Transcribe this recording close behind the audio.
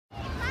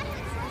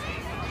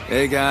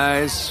Hey,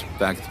 guys.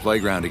 Back at the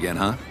playground again,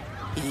 huh?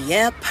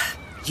 Yep.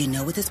 You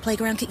know what this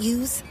playground could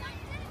use?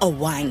 A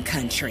wine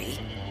country.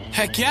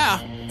 Heck yeah,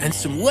 and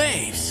some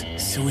waves,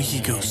 so we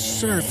could go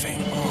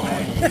surfing. Oh,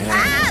 yeah.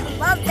 Ah,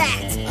 love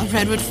that. A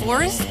redwood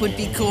forest would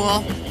be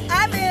cool.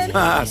 I'm in.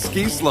 Ah,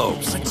 ski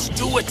slopes. Let's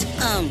do it.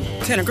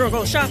 Can a girl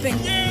go shopping?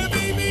 Yeah,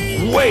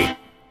 baby. Wait!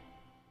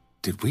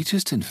 Did we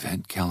just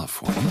invent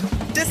California?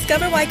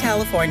 Discover why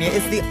California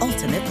is the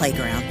ultimate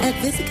playground at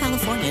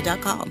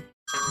visitcalifornia.com.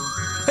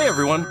 Hey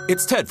everyone,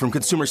 it's Ted from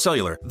Consumer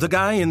Cellular, the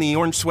guy in the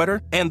orange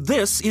sweater, and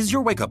this is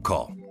your wake-up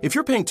call. If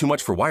you're paying too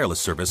much for wireless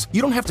service,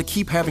 you don't have to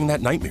keep having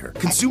that nightmare.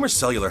 Consumer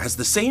Cellular has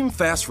the same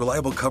fast,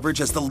 reliable coverage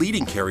as the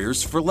leading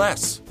carriers for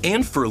less.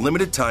 And for a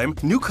limited time,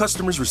 new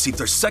customers receive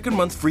their second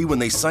month free when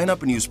they sign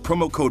up and use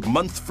promo code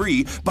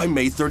MONTHFREE by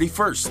May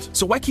 31st.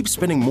 So why keep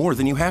spending more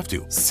than you have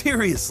to?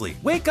 Seriously,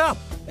 wake up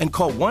and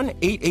call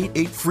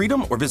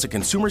 1-888-FREEDOM or visit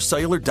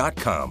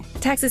consumercellular.com.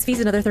 Taxes, fees,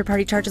 and other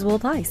third-party charges will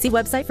apply. See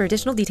website for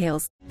additional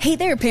details. Hey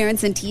there,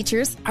 parents and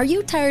teachers. Are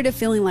you tired of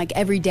feeling like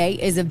every day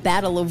is a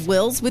battle of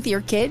wills with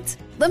your kids?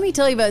 Let me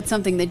tell you about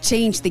something that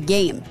changed the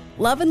game.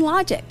 Love and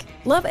Logic.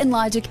 Love and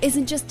Logic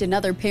isn't just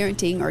another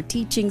parenting or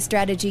teaching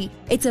strategy.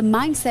 It's a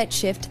mindset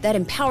shift that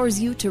empowers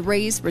you to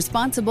raise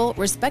responsible,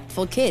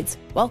 respectful kids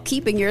while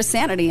keeping your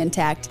sanity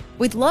intact.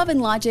 With Love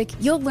and Logic,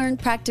 you'll learn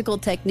practical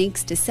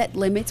techniques to set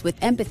limits with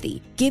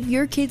empathy, give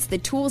your kids the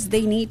tools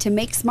they need to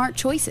make smart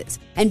choices,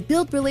 and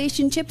build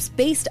relationships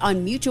based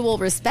on mutual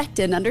respect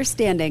and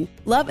understanding.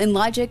 Love and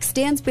Logic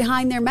stands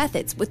behind their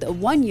methods with a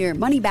 1-year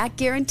money-back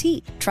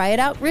guarantee. Try it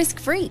out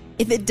risk-free.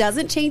 If it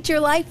doesn't change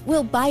your life,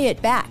 we'll buy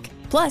it back.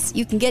 Plus,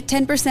 you can get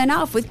 10%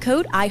 off with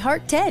code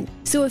IHEART10.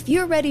 So if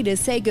you're ready to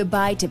say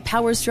goodbye to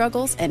power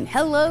struggles and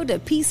hello to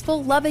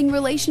peaceful, loving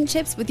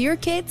relationships with your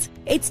kids,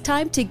 it's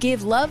time to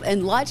give Love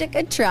and Logic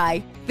a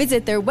try.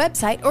 Visit their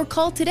website or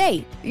call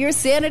today. Your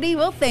sanity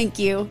will thank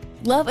you.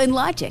 Love and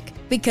Logic,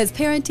 because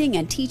parenting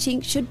and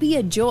teaching should be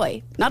a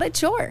joy, not a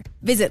chore.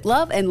 Visit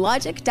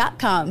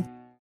loveandlogic.com.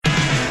 I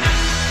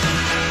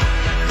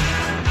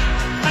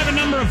have a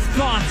number of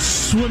thoughts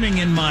swimming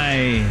in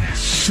my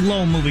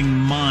slow-moving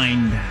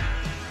mind,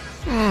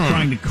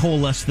 trying to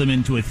coalesce them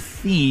into a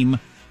theme.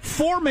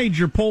 4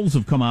 major polls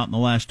have come out in the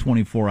last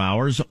 24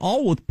 hours,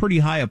 all with pretty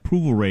high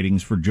approval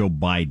ratings for Joe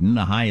Biden,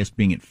 the highest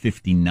being at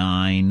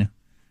 59.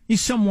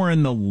 He's somewhere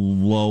in the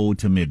low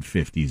to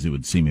mid-50s, it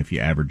would seem, if you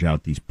average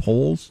out these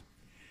polls.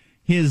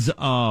 His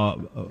how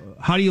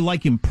do you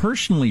like him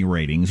personally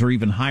ratings are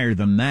even higher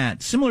than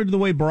that, similar to the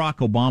way Barack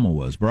Obama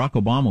was. Barack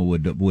Obama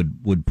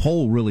would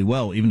poll really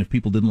well, even if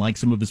people didn't like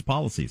some of his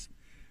policies.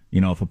 You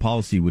know, if a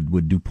policy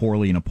would do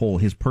poorly in a poll,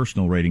 his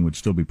personal rating would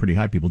still be pretty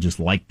high. People just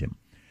liked him.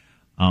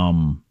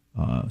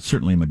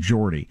 Certainly a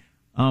majority.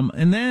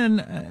 And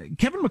then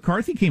Kevin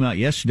McCarthy came out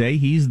yesterday.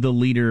 He's the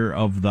leader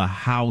of the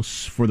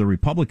House for the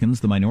Republicans,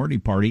 the minority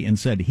party, and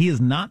said he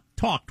has not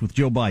talked with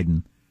Joe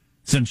Biden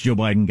since Joe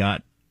Biden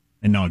got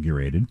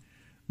inaugurated.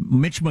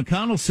 Mitch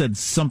McConnell said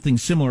something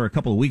similar a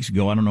couple of weeks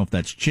ago. I don't know if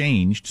that's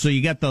changed. So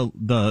you got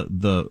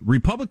the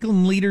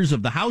Republican leaders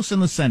of the House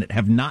and the Senate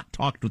have not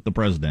talked with the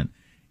president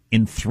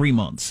in 3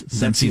 months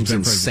since he's been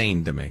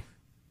insane to me.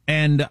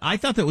 And I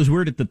thought that was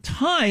weird at the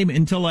time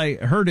until I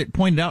heard it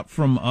pointed out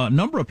from a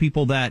number of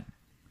people that,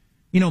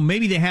 you know,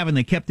 maybe they have and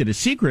they kept it a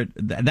secret.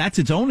 That's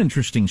its own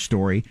interesting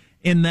story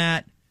in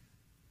that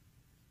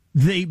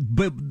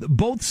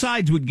both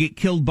sides would get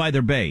killed by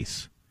their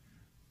base.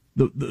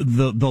 The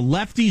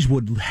lefties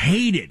would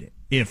hate it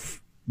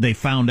if they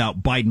found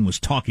out Biden was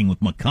talking with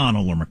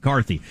McConnell or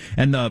McCarthy,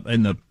 and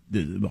the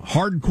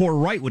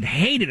hardcore right would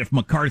hate it if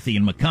McCarthy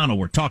and McConnell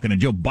were talking to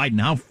Joe Biden.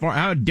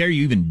 How dare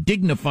you even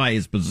dignify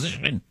his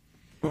position?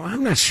 Well,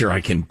 I'm not sure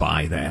I can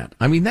buy that.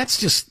 I mean, that's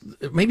just,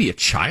 maybe a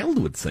child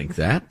would think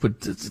that,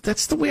 but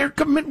that's the way our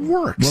government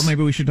works. Well,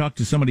 maybe we should talk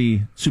to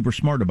somebody super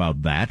smart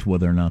about that,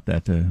 whether or not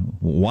that,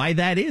 why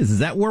that is. Is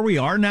that where we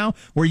are now?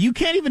 Where you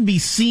can't even be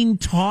seen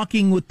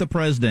talking with the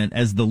president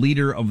as the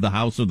leader of the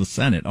House or the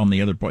Senate in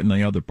the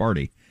other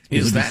party?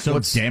 Is that so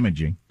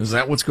damaging? Is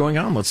that what's going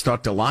on? Let's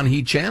talk to Lan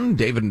Hee Chen,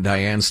 David and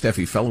Diane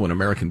Steffi Fellow in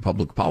American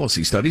Public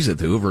Policy Studies at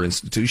the Hoover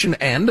Institution,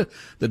 and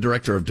the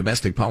Director of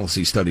Domestic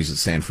Policy Studies at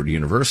Stanford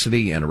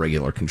University, and a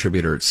regular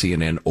contributor at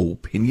CNN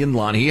Opinion.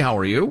 Lan Hee, how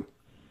are you?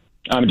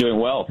 I'm doing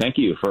well. Thank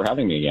you for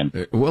having me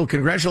again. Well,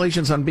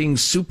 congratulations on being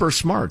super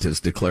smart, as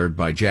declared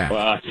by Jack.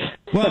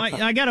 Well,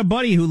 I got a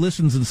buddy who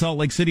listens in Salt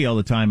Lake City all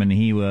the time, and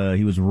he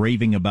was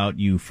raving about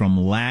you from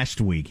last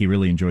week. He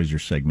really enjoys your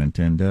segment,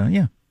 and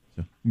yeah.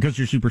 Because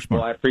you're super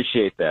smart. Well, I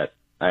appreciate that.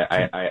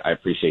 I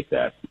appreciate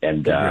that.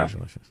 And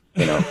congratulations.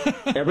 You know,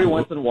 every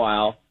once in a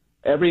while,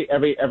 every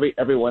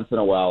once in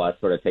a while, I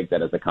sort of take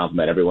that as a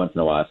compliment. Every once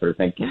in a while, I sort of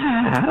think,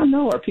 yeah, I don't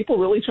know. Are people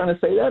really trying to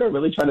say that, or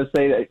really trying to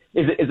say that?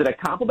 Is it a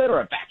compliment or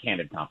a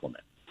backhanded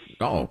compliment?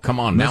 Oh, come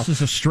on now. This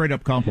is a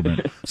straight-up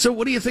compliment. So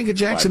what do you think of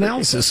Jack's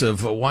analysis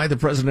of why the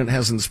president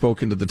hasn't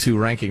spoken to the two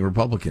ranking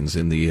Republicans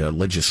in the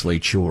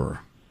legislature?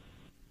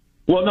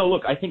 Well, no,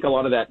 look, I think a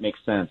lot of that makes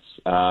sense.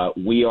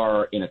 We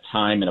are in a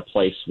time and a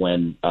place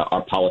when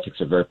our politics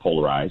are very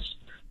polarized.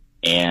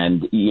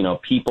 And,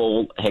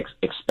 people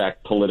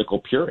expect political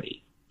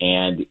purity.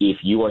 And if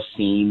you are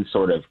seen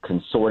sort of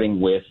consorting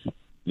with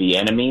the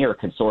enemy or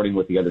consorting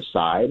with the other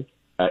side,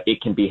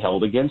 it can be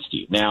held against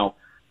you. Now,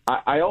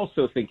 I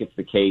also think it's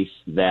the case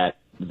that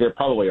there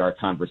probably are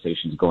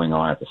conversations going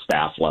on at the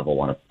staff level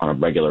on a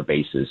regular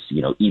basis,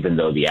 even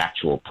though the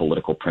actual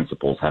political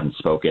principals haven't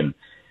spoken.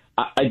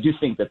 I do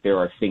think that there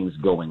are things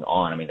going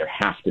on. I mean, there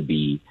has to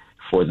be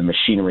for the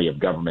machinery of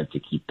government to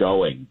keep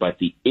going. But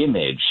the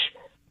image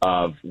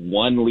of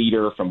one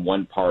leader from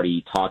one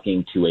party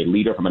talking to a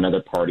leader from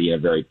another party in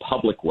a very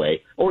public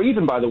way, or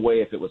even, by the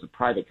way, if it was a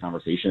private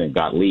conversation and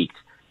got leaked,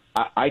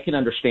 I can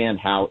understand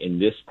how in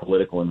this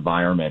political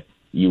environment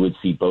you would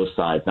see both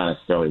sides not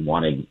necessarily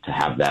wanting to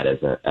have that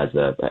as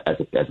a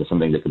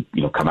something that could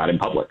come out in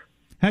public.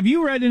 Have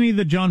you read any of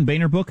the John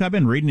Boehner book? I've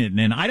been reading it,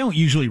 and I don't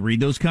usually read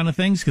those kind of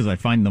things because I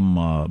find them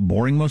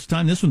boring most of the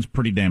time. This one's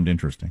pretty damned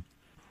interesting.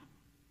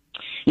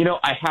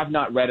 I have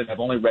not read it. I've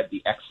only read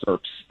the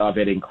excerpts of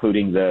it,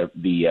 including the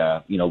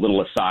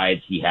little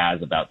asides he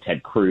has about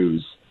Ted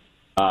Cruz.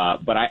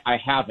 But I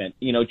haven't.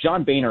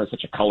 John Boehner is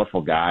such a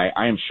colorful guy.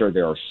 I am sure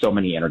there are so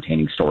many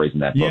entertaining stories in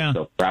that book.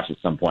 So perhaps at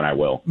some point I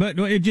will. But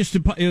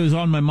it was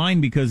on my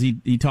mind because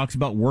he talks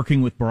about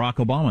working with Barack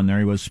Obama, and there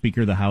he was,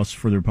 Speaker of the House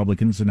for the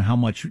Republicans, and how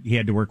much he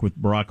had to work with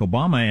Barack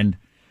Obama. And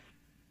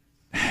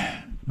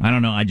I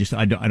don't know. I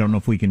don't know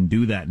if we can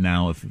do that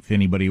now. If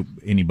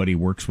anybody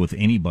works with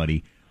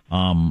anybody.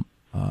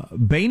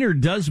 Boehner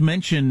does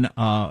mention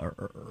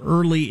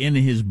early in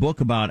his book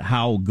about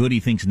how good he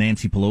thinks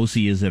Nancy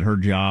Pelosi is at her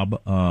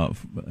job,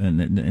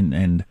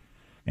 and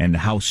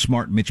how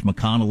smart Mitch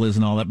McConnell is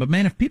and all that. But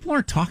man, if people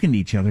aren't talking to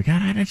each other,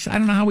 God, I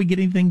don't know how we get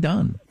anything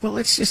done. Well,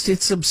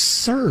 it's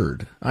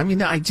absurd. I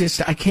mean, I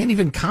can't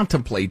even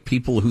contemplate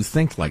people who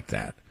think like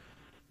that.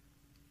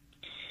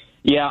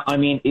 Yeah, I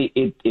mean,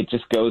 it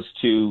just goes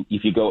to,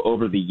 if you go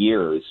over the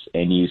years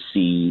and you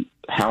see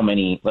how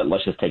many,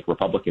 let's just take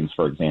Republicans,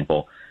 for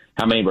example,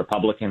 how many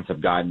Republicans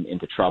have gotten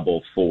into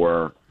trouble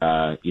for,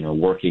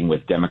 working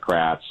with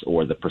Democrats,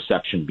 or the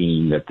perception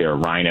being that they're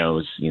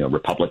rhinos,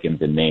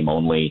 Republicans in name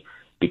only,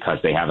 because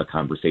they have a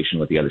conversation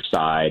with the other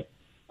side.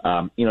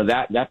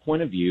 That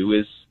point of view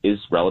is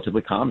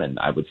relatively common,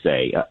 I would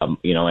say,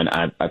 and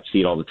I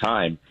see it all the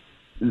time.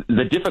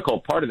 The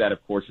difficult part of that,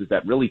 of course, is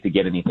that really to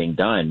get anything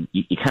done,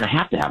 you kind of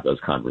have to have those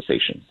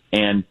conversations.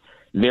 And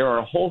there are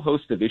a whole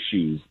host of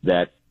issues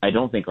that I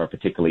don't think are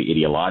particularly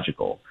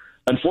ideological.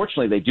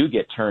 Unfortunately, they do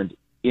get turned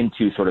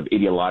into sort of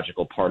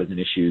ideological partisan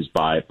issues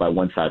by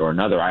one side or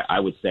another. I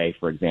would say,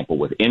 for example,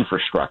 with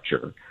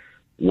infrastructure,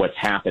 what's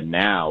happened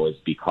now is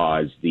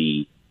because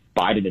the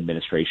Biden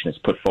administration has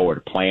put forward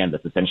a plan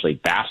that's essentially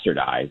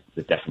bastardized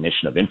the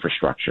definition of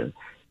infrastructure.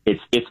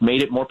 It's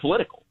made it more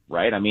political.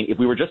 Right? I mean, if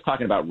we were just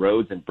talking about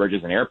roads and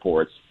bridges and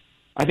airports,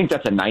 I think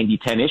that's a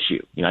 90-10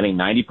 issue. I think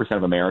 90%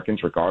 of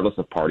Americans, regardless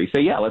of party,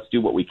 say, yeah, let's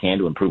do what we can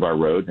to improve our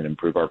roads and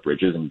improve our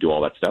bridges and do all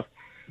that stuff.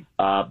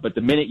 But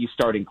the minute you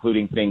start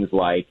including things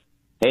like,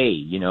 hey,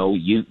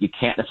 you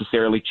can't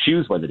necessarily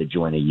choose whether to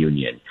join a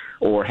union,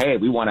 or, hey,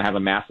 we want to have a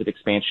massive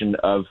expansion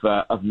of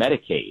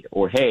Medicaid,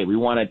 or, hey, we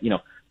want to,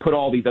 put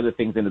all these other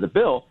things into the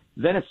bill,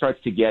 then it starts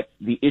to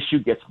the issue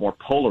gets more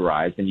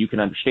polarized, and you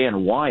can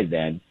understand why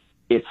then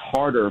it's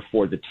harder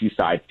for the two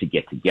sides to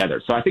get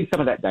together. So I think some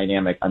of that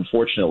dynamic,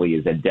 unfortunately,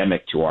 is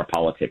endemic to our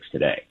politics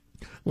today.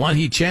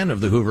 Lanhee Chen of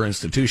the Hoover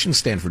Institution,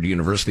 Stanford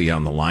University,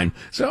 on the line.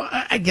 So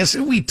I guess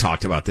we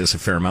talked about this a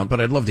fair amount,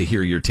 but I'd love to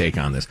hear your take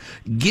on this.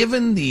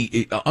 Given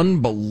the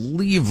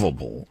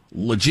unbelievable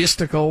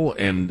logistical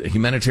and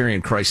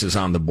humanitarian crisis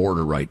on the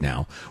border right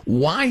now,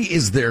 why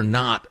is there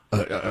not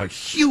a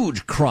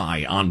huge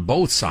cry on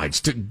both sides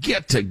to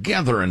get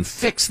together and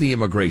fix the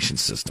immigration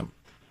system?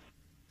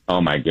 Oh,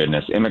 my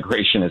goodness.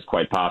 Immigration is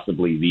quite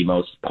possibly the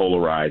most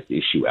polarized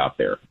issue out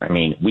there. I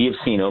mean, we have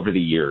seen over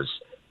the years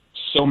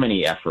so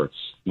many efforts,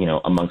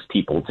 amongst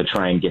people to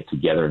try and get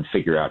together and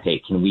figure out,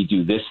 hey, can we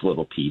do this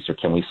little piece, or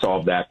can we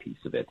solve that piece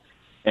of it?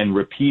 And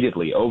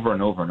repeatedly, over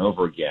and over and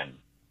over again,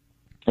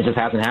 it just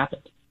hasn't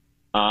happened.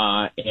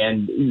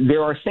 And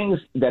there are things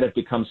that have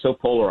become so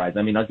polarized.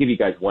 I mean, I'll give you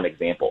guys one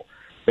example.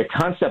 The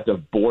concept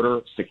of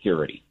border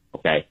security,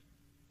 okay?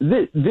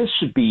 There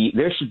should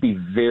be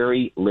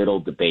very little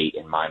debate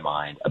in my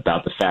mind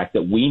about the fact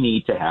that we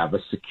need to have a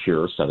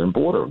secure southern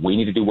border. We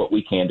need to do what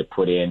we can to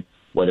put in,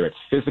 whether it's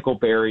physical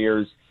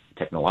barriers,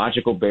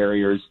 technological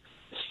barriers,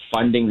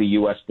 funding the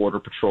U.S. Border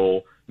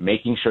Patrol,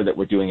 making sure that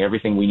we're doing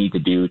everything we need to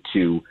do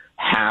to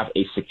have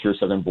a secure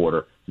southern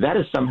border. That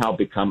has somehow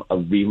become a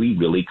really,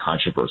 really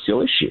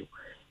controversial issue.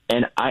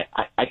 And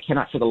I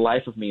cannot for the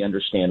life of me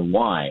understand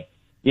why.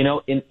 In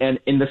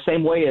the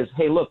same way as,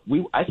 hey, look,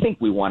 I think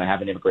we want to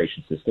have an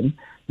immigration system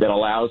that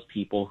allows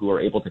people who are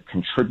able to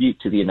contribute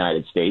to the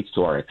United States,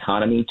 to our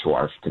economy,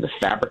 to the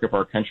fabric of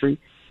our country.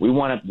 We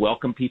want to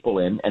welcome people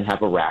in and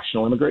have a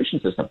rational immigration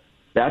system.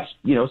 That's,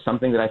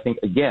 something that I think,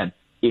 again,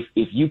 if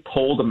you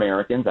polled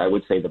Americans, I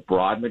would say the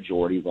broad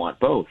majority want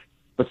both.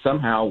 But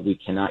somehow we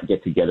cannot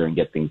get together and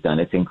get things done.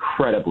 It's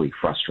incredibly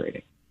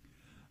frustrating.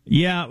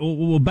 Yeah,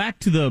 well, back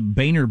to the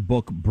Boehner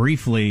book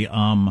briefly.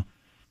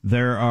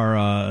 There are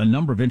a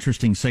number of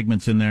interesting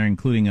segments in there,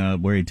 including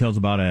where he tells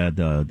about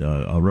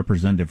a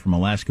representative from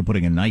Alaska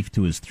putting a knife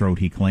to his throat,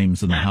 he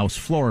claims, on the House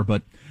floor,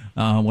 but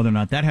whether or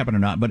not that happened or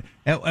not. But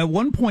at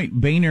one point,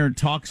 Boehner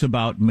talks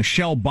about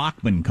Michelle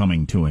Bachmann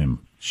coming to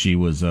him. She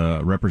was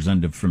a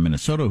representative from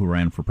Minnesota who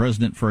ran for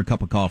president for a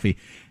cup of coffee,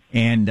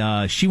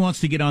 and she wants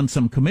to get on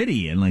some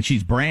committee, and like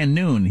she's brand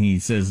new, and he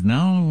says,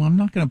 no, I'm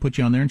not going to put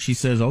you on there. And she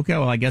says, okay,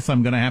 well, I guess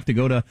I'm going to have to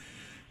go to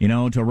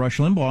Rush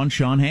Limbaugh and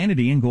Sean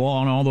Hannity and go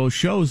on all those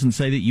shows and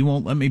say that you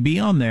won't let me be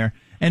on there.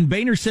 And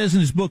Boehner says in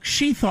his book,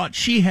 she thought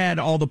she had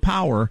all the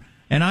power,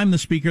 and I'm the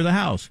Speaker of the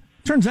House.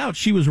 Turns out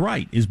she was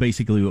right, is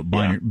basically what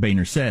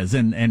Boehner says,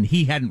 and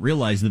he hadn't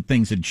realized that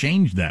things had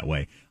changed that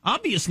way.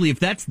 Obviously, if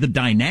that's the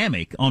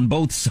dynamic on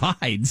both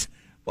sides,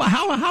 well,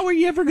 how are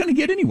you ever going to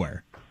get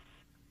anywhere?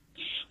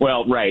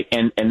 Well, right,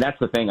 and that's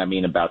the thing, I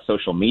mean, about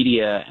social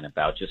media and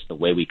about just the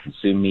way we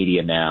consume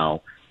media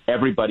now.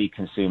 Everybody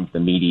consumes the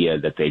media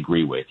that they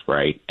agree with,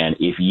 right? And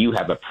if you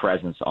have a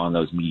presence on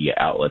those media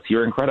outlets,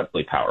 you're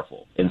incredibly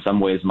powerful, in some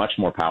ways much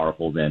more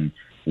powerful than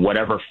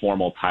whatever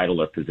formal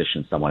title or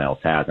position someone else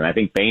has. And I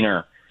think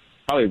Boehner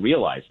probably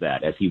realized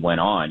that as he went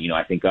on.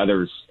 I think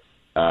others,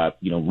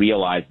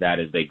 realize that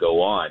as they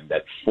go on,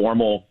 that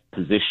formal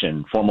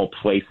position, formal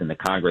place in the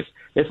Congress,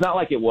 it's not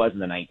like it was in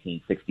the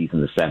 1960s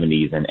and the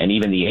 70s and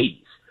even the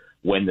 80s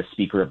when the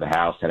Speaker of the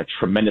House had a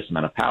tremendous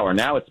amount of power.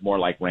 Now it's more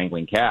like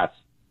wrangling cats.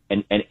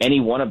 And any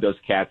one of those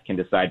cats can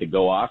decide to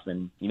go off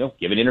and,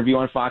 give an interview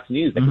on Fox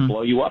News that can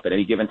blow you up at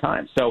any given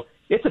time. So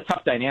it's a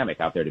tough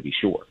dynamic out there, to be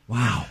sure.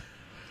 Wow.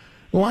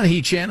 Lon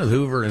He-Chan of the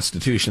Hoover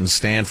Institution,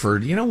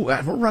 Stanford. We're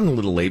running a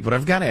little late, but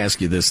I've got to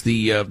ask you this.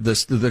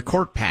 The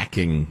court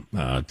packing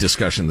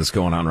discussion that's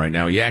going on right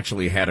now, you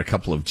actually had a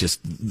couple of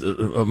just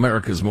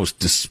America's most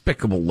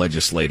despicable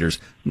legislators,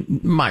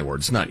 my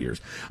words, not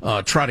yours,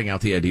 trotting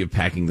out the idea of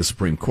packing the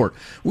Supreme Court.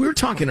 We were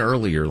talking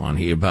earlier, Lon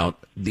He, about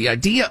the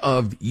idea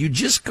of you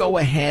just go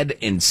ahead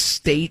and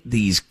state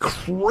these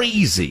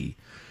crazy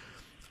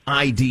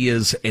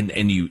ideas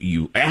and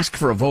you ask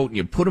for a vote and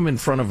you put them in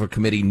front of a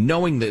committee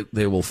knowing that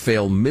they will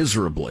fail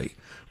miserably,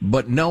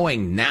 but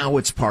knowing now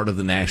it's part of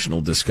the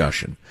national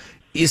discussion.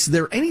 Is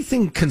there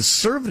anything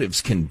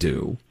conservatives can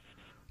do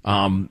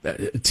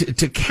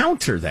to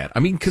counter that? I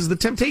mean, because the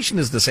temptation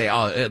is to say,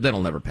 oh,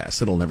 that'll never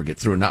pass, it'll never get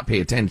through, and not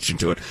pay attention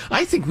to it.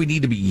 I think we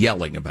need to be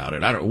yelling about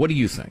it. What do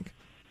you think?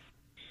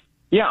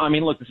 Yeah, I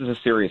mean, look, this is a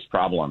serious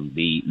problem.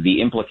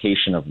 The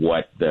implication of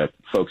what the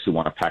folks who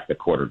want to pack the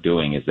court are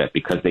doing is that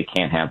because they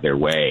can't have their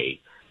way,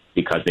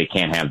 because they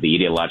can't have the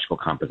ideological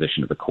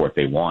composition of the court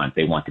they want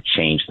to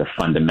change the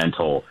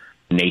fundamental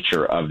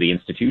nature of the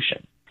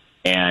institution.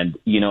 And,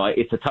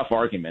 it's a tough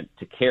argument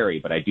to carry,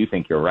 but I do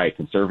think you're right.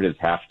 Conservatives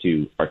have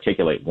to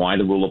articulate why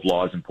the rule of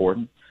law is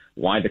important,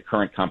 why the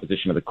current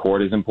composition of the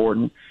court is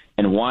important,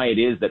 and why it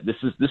is that this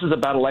is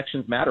about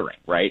elections mattering,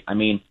 right? I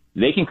mean,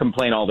 they can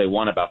complain all they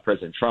want about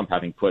President Trump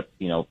having put,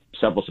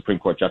 several Supreme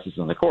Court justices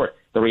on the court.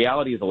 The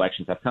reality is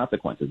elections have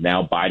consequences.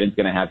 Now Biden's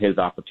going to have his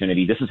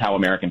opportunity. This is how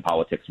American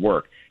politics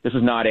work. This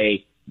is not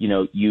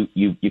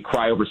you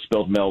cry over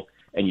spilled milk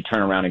and you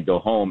turn around and go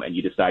home and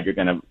you decide you're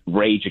going to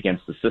rage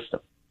against the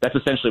system. That's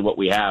essentially what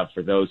we have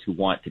for those who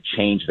want to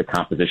change the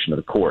composition of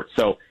the court.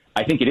 So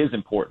I think it is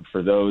important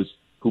for those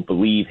who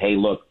believe, hey,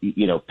 look,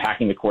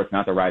 packing the court's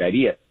not the right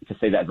idea, to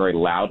say that very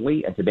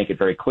loudly and to make it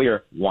very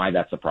clear why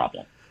that's a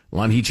problem.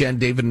 Lon He-Chan,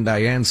 David and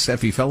Diane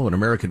Steffi Fellow in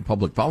American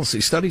Public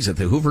Policy Studies at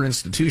the Hoover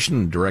Institution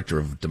and Director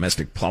of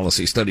Domestic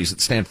Policy Studies at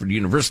Stanford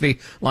University.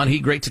 Lon He,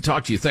 great to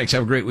talk to you. Thanks.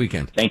 Have a great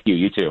weekend. Thank you.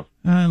 You too.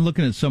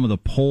 Looking at some of the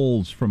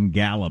polls from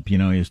Gallup, he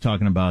was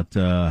talking about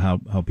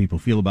how people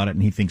feel about it,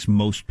 and he thinks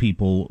most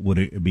people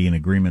would be in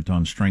agreement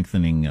on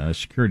strengthening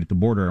security at the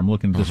border. I'm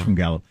looking at this from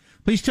Gallup.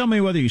 Please tell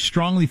me whether you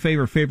strongly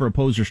favor,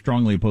 oppose, or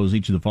strongly oppose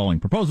each of the following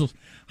proposals.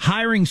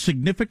 Hiring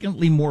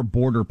significantly more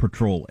Border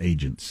Patrol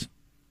agents.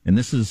 And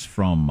this is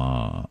from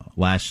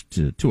last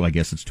 2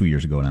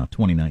 years ago now,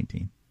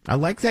 2019. I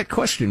like that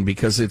question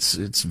because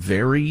it's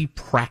very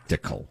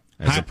practical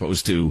as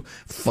opposed to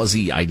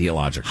fuzzy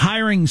ideological.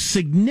 Hiring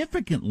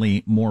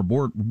significantly more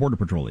Border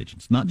Patrol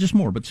agents. Not just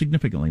more, but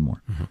significantly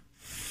more.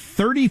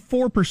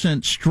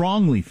 34%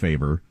 strongly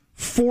favor,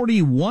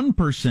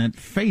 41%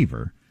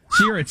 favor.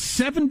 So you're at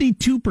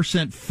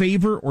 72%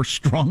 favor or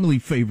strongly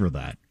favor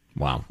that.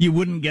 Wow. You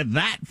wouldn't get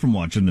that from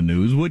watching the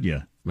news, would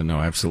you? But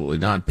no, absolutely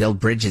not. Build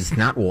bridges,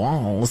 not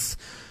walls.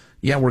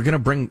 Yeah, we're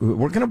going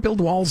to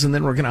build walls and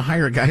then we're going to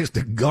hire guys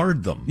to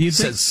guard them.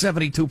 Says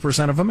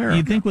 72% of America.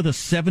 You'd think with a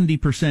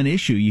 70%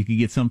 issue you could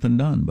get something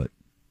done, but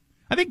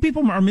I think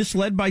people are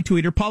misled by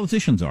Twitter.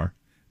 Politicians are,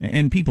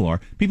 and people are.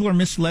 People are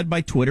misled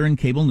by Twitter and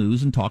cable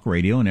news and talk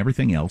radio and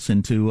everything else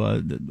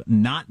into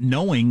not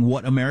knowing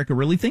what America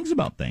really thinks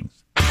about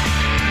things.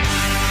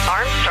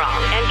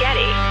 Armstrong and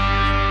Getty.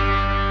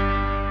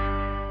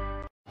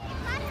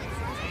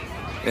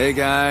 Hey,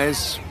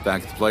 guys.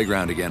 Back at the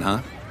playground again,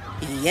 huh?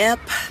 Yep.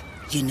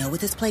 You know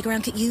what this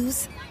playground could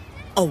use?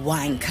 A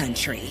wine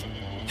country.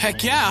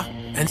 Heck yeah.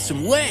 and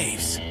some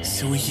waves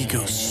so we could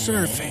go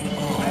surfing.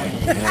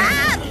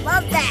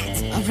 Love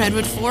that. A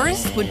redwood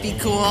forest would be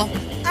cool.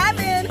 I'm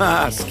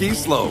in. Ski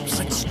slopes.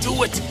 Let's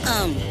do it.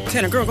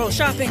 Can a girl go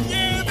shopping?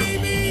 Yeah,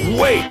 baby.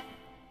 Wait!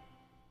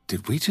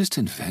 Did we just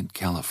invent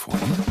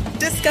California?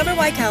 Discover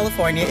why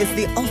California is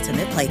the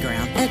ultimate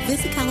playground at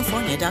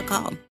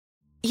visitcalifornia.com.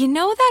 You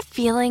know that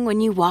feeling when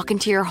you walk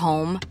into your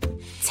home,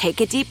 take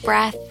a deep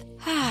breath,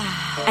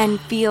 and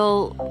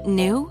feel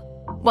new?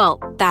 Well,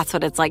 that's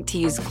what it's like to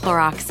use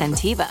Clorox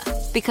Scentiva.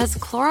 Because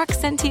Clorox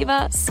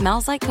Scentiva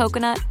smells like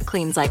coconut,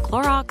 cleans like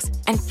Clorox,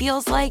 and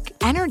feels like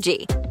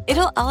energy.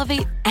 It'll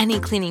elevate any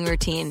cleaning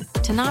routine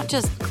to not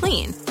just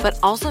clean, but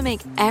also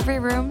make every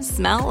room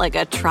smell like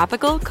a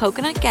tropical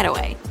coconut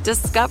getaway.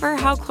 Discover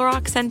how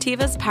Clorox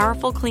Scentiva's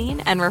powerful clean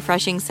and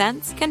refreshing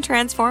scents can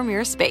transform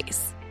your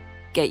space.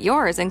 Get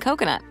yours in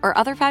coconut or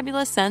other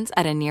fabulous scents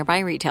at a nearby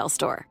retail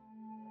store.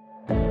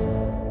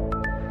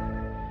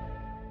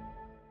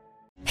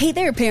 Hey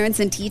there, parents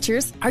and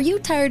teachers. Are you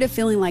tired of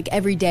feeling like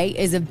every day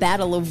is a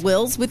battle of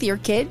wills with your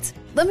kids?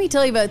 Let me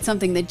tell you about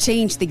something that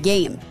changed the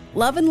game.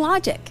 Love and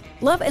Logic.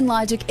 Love and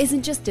Logic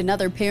isn't just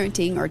another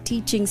parenting or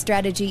teaching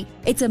strategy.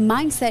 It's a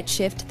mindset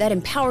shift that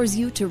empowers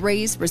you to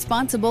raise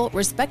responsible,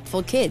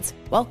 respectful kids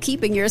while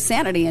keeping your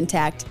sanity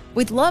intact.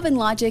 With Love and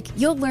Logic,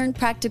 you'll learn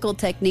practical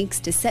techniques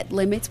to set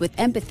limits with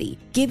empathy,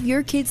 give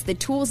your kids the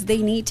tools they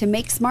need to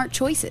make smart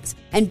choices,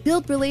 and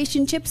build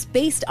relationships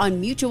based on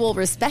mutual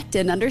respect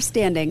and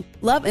understanding.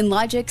 Love and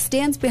Logic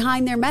stands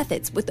behind their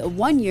methods with a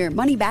 1-year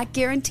money-back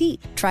guarantee.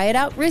 Try it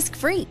out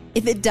risk-free.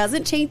 If it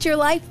doesn't change your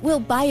life, we'll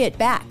buy it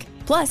back.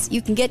 Plus,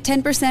 you can get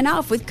 10%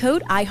 off with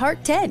code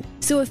IHEART10.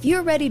 So if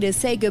you're ready to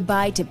say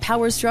goodbye to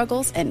power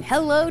struggles and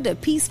hello to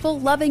peaceful,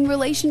 loving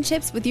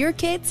relationships with your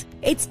kids,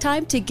 it's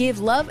time to give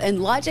Love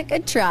and Logic a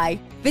try.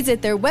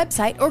 Visit their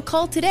website or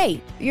call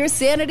today. Your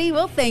sanity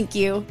will thank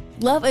you.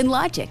 Love and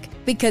Logic,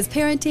 because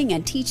parenting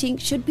and teaching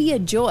should be a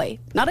joy,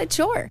 not a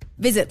chore.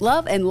 Visit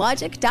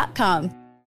loveandlogic.com.